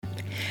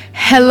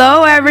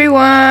Hello,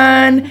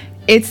 everyone.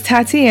 It's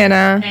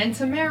Tatiana and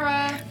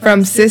Tamara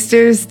from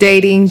Sisters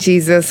Dating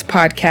Jesus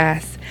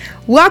podcast.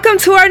 Welcome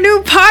to our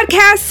new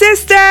podcast,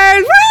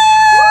 sisters.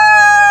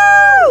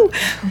 Woo!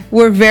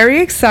 We're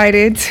very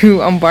excited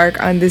to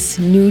embark on this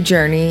new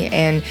journey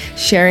and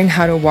sharing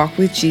how to walk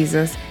with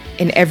Jesus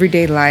in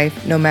everyday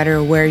life, no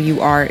matter where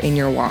you are in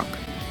your walk.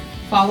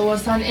 Follow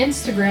us on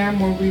Instagram,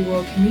 where we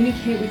will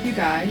communicate with you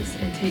guys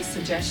and take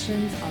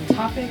suggestions on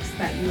topics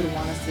that you would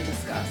want us to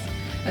discuss,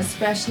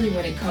 especially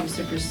when it comes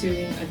to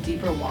pursuing a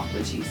deeper walk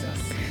with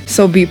Jesus.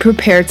 So be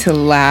prepared to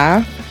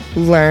laugh,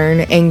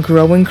 learn, and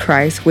grow in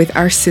Christ with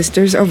our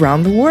sisters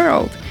around the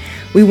world.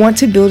 We want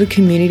to build a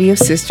community of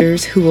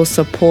sisters who will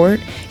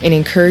support and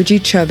encourage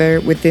each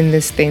other within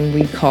this thing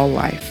we call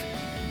life.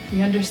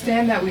 We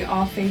understand that we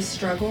all face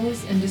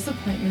struggles and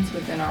disappointments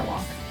within our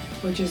walk,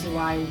 which is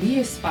why we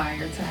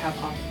aspire to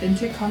have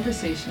authentic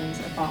conversations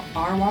about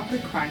our walk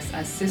with Christ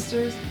as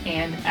sisters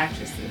and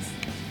actresses.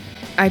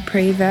 I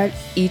pray that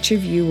each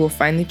of you will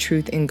find the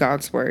truth in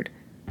God's word.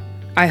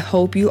 I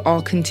hope you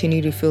all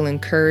continue to feel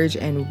encouraged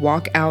and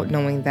walk out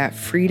knowing that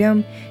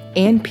freedom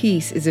and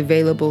peace is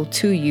available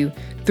to you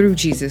through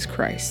Jesus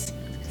Christ.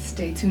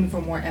 Stay tuned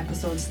for more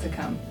episodes to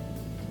come.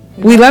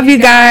 We love you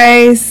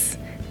guys.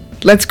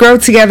 Let's grow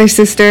together,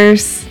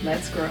 sisters.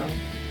 Let's grow.